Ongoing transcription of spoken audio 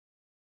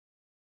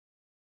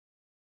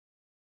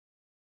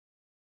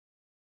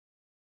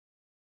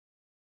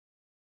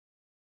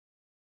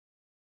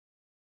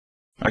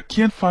I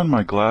can't find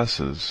my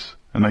glasses,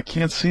 and I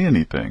can't see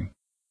anything.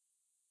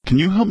 Can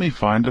you help me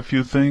find a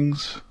few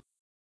things?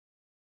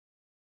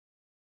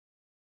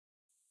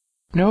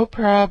 No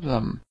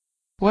problem.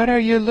 What are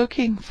you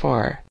looking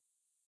for?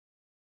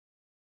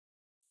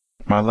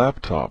 My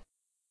laptop.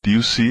 Do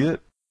you see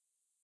it?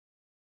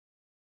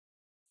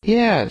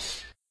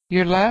 Yes,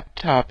 your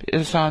laptop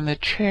is on the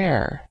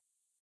chair.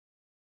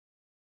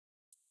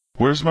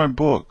 Where's my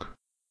book?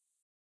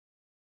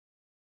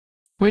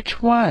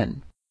 Which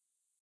one?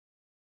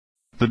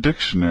 The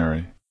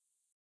dictionary.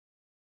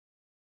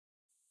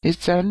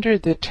 It's under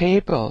the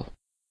table.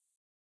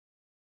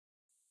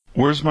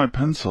 Where's my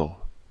pencil?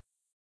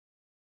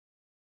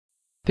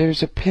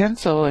 There's a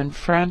pencil in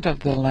front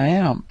of the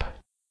lamp.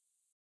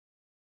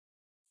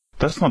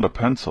 That's not a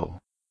pencil.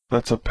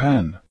 That's a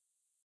pen.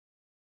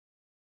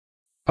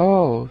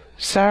 Oh,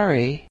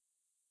 sorry.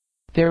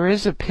 There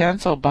is a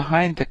pencil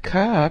behind the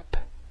cup.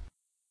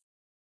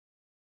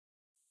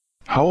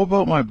 How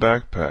about my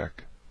backpack?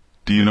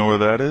 Do you know where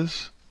that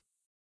is?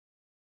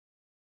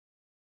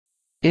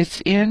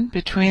 It's in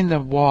between the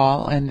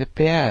wall and the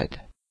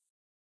bed.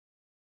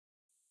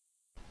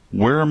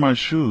 Where are my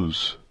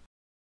shoes?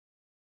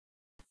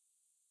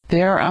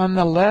 They're on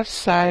the left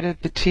side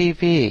of the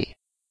TV.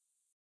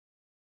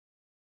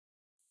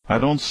 I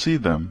don't see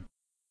them.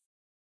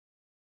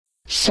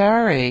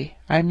 Sorry,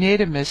 I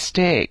made a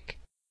mistake.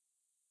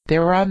 They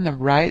were on the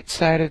right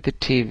side of the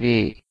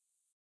TV.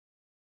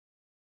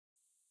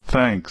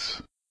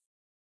 Thanks.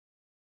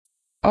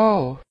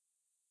 Oh,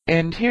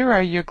 and here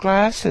are your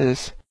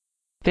glasses.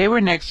 They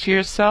were next to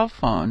your cell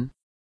phone.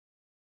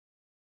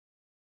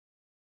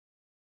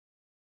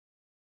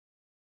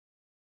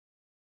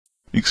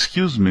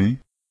 Excuse me.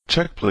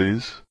 Check,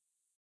 please.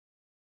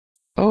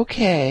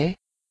 Okay.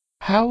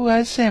 How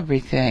was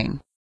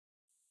everything?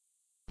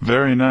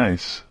 Very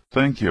nice.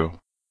 Thank you.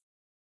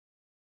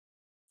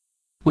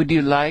 Would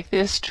you like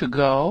this to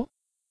go?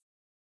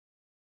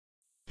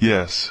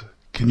 Yes.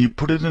 Can you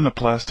put it in a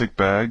plastic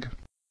bag?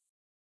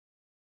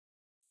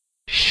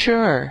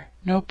 Sure,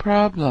 no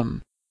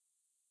problem.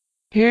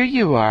 Here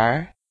you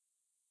are.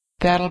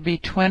 That'll be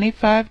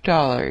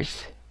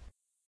 $25.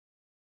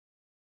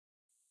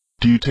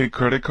 Do you take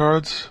credit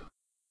cards?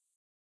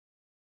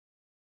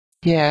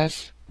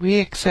 Yes, we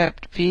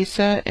accept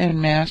Visa and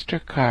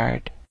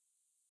MasterCard.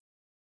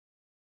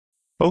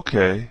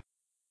 Okay.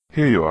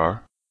 Here you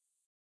are.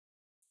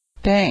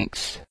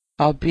 Thanks.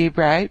 I'll be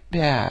right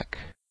back.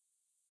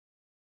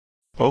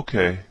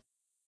 Okay.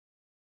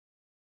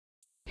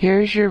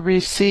 Here's your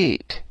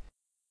receipt.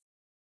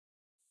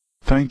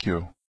 Thank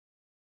you.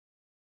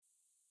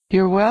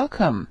 You're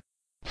welcome.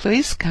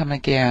 Please come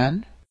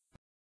again.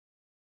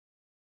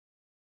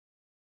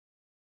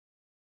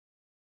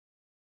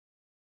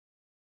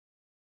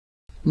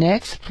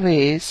 Next,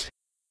 please.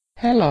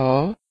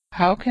 Hello,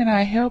 how can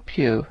I help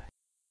you?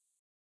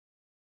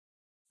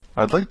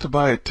 I'd like to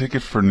buy a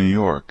ticket for New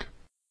York.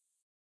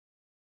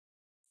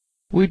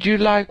 Would you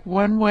like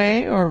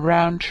one-way or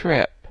round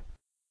trip?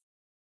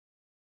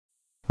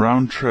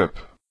 Round trip.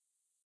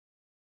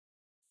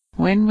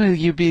 When will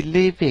you be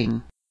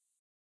leaving?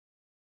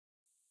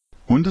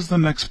 When does the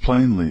next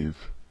plane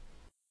leave?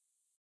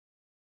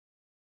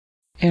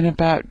 In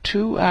about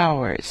 2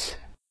 hours.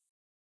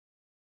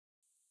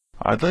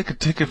 I'd like a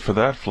ticket for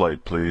that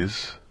flight,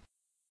 please.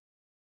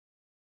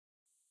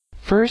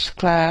 First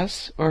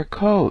class or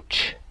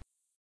coach?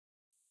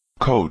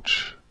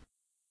 Coach.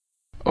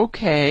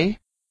 Okay,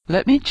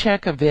 let me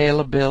check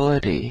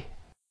availability.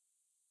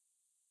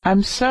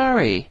 I'm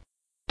sorry,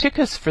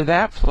 tickets for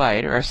that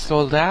flight are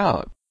sold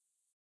out.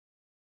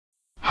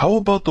 How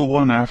about the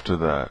one after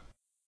that?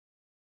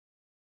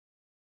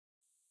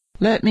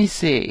 Let me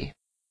see.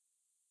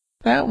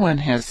 That one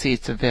has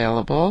seats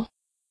available.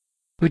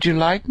 Would you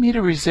like me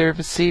to reserve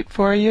a seat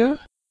for you?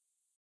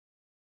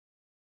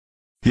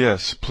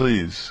 Yes,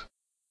 please.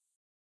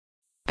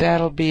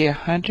 That'll be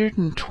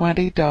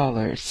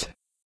 $120.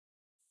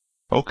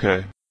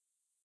 Okay.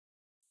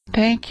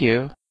 Thank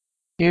you.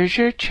 Here's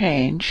your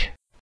change.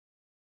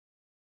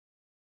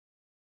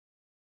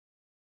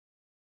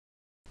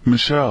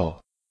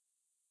 Michelle,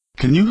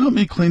 can you help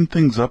me clean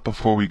things up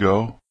before we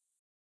go?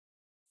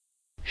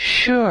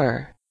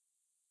 Sure.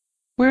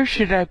 Where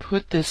should I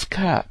put this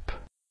cup?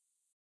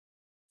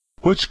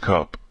 Which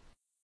cup?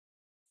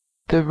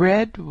 The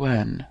red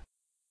one.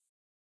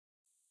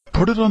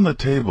 Put it on the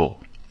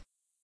table.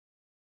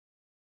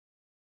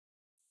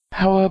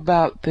 How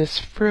about this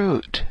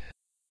fruit?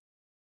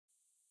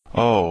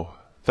 Oh,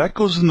 that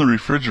goes in the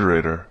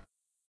refrigerator.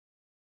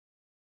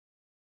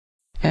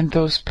 And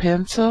those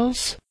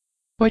pencils?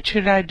 What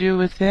should I do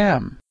with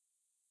them?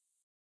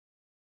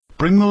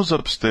 Bring those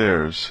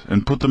upstairs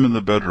and put them in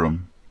the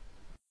bedroom.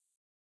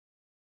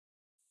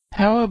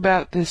 How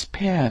about this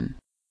pen?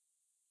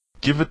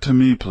 Give it to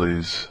me,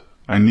 please.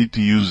 I need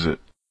to use it.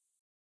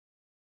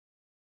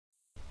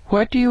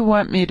 What do you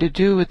want me to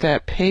do with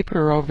that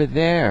paper over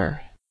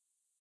there?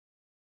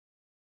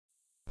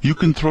 You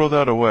can throw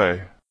that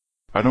away.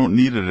 I don't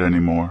need it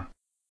anymore.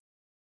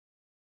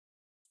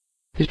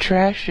 The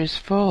trash is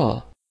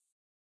full.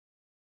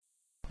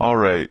 All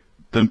right,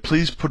 then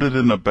please put it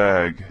in a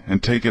bag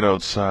and take it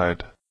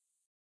outside.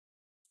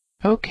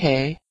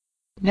 Okay.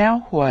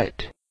 Now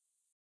what?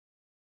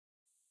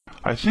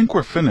 I think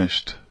we're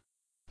finished.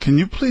 Can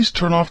you please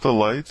turn off the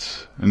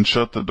lights and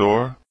shut the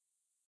door?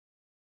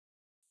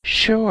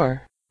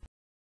 Sure.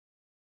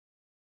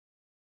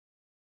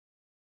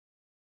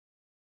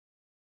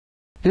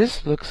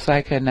 This looks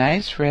like a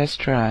nice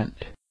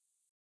restaurant.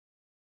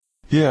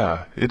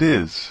 Yeah, it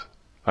is.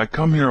 I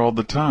come here all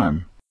the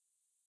time.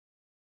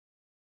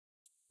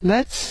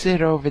 Let's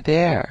sit over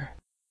there.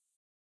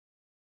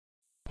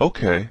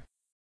 Okay.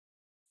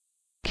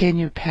 Can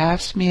you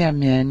pass me a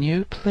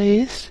menu,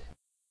 please?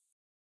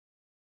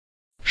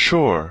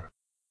 Sure.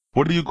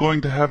 What are you going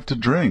to have to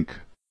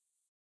drink?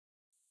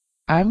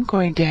 I'm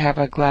going to have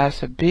a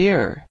glass of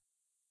beer.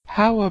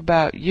 How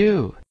about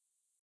you?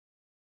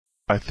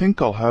 I think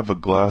I'll have a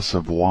glass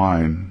of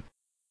wine.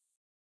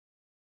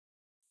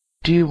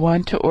 Do you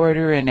want to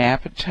order an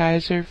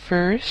appetizer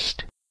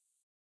first?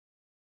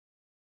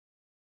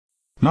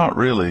 Not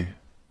really.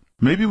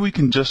 Maybe we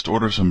can just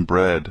order some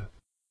bread.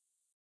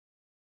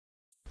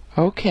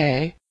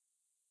 Okay.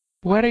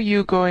 What are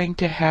you going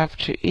to have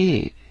to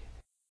eat?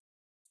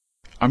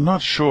 I'm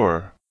not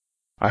sure.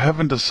 I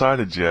haven't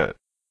decided yet.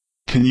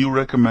 Can you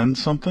recommend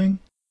something?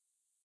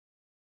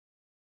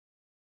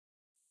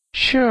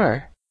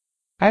 Sure.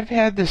 I've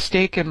had the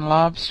steak and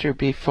lobster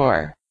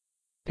before.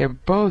 They're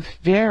both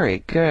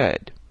very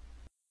good.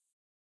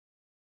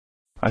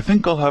 I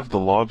think I'll have the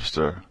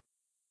lobster.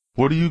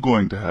 What are you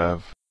going to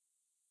have?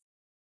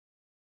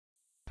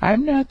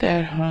 I'm not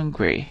that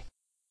hungry.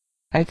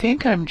 I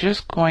think I'm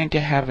just going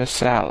to have a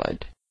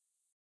salad.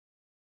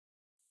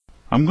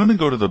 I'm going to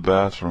go to the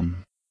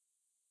bathroom.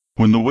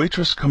 When the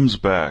waitress comes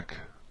back,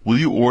 will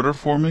you order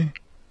for me?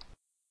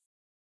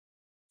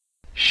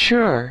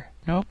 Sure,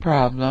 no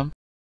problem.